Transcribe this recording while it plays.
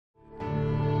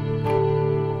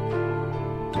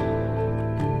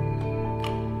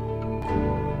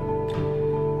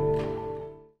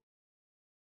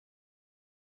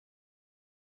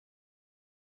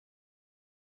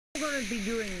we're going to be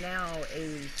doing now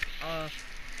is,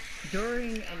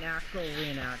 during an actual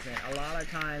reenactment, a lot of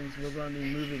times we're going to be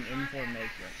moving in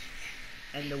formation.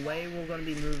 And the way we're going to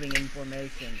be moving in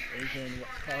formation is in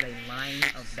what's called a line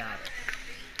of battle.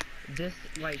 This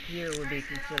right here would be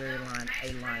considered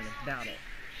a line of battle.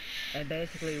 And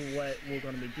basically what we're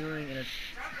going to be doing in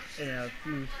a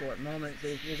few short moments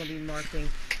is we're going to be marching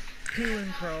to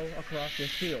and fro across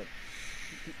this field.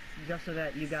 Just so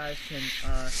that you guys can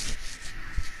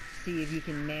see if you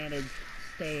can manage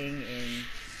staying in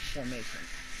formation.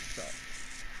 So,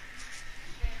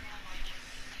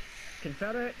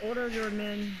 Confederate, order your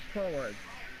men forward.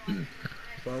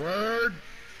 Forward.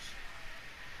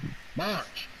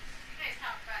 March.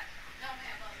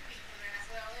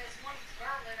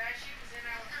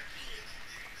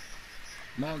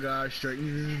 Come on, guys,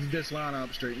 straighten this line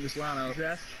up. Straighten this line up.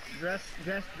 Dress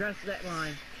that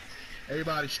line.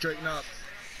 Everybody, straighten up.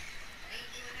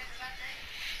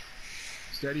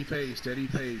 Steady pace, steady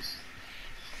pace.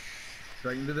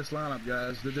 Straighten to this line up,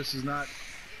 guys. This is not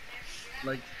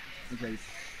like, okay,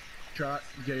 trot.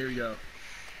 Okay, here we go.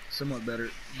 Somewhat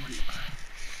better.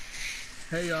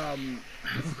 Hey,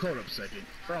 hold up a second,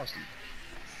 Frosty.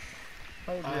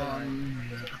 Hold your line.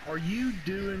 Are you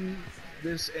doing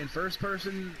this in first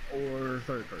person or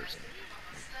third person?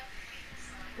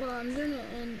 Well, I'm doing it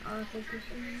in RFactory.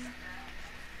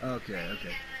 Okay,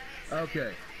 okay.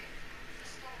 Okay.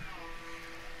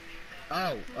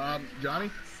 Oh,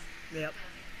 Johnny? Yep.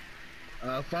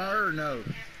 Fire or no?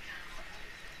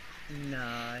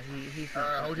 Nah, he's not.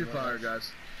 Alright, hold your fire,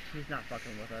 guys. He's not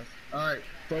fucking with us. Alright,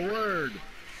 forward.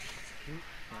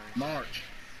 March.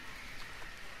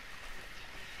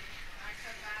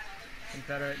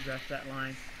 Confederate, dress that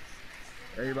line.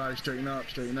 Everybody straighten up,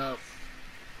 straighten up.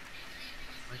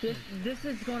 This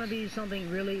is going to be something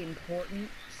really important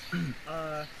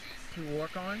to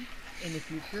work on in the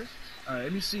future. Alright,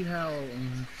 let me see how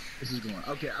this is going.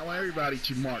 Okay, I want everybody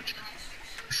to march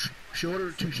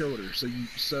shoulder to shoulder. So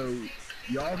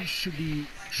y'all should be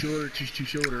shoulder to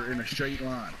shoulder in a straight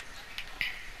line.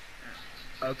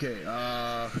 Okay,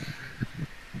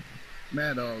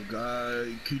 Mad Dog,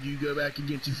 could you go back and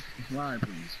get your line,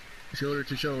 please? Shoulder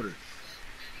to shoulder.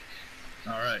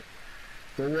 Alright.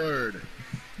 Forward.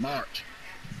 March.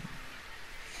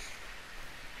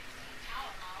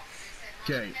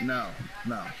 Okay, no.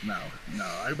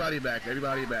 Everybody back,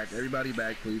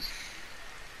 please.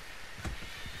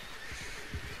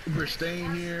 We're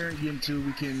staying here until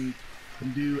we can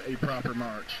do a proper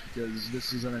march, because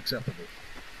this is unacceptable.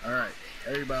 Alright,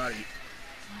 everybody,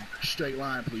 straight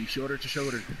line, please, shoulder to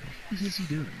shoulder. What is he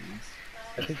doing?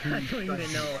 I don't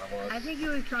even know. I think he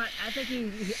was trying. I think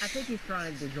he's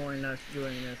trying to join us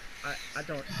doing this. I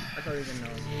don't even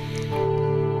know.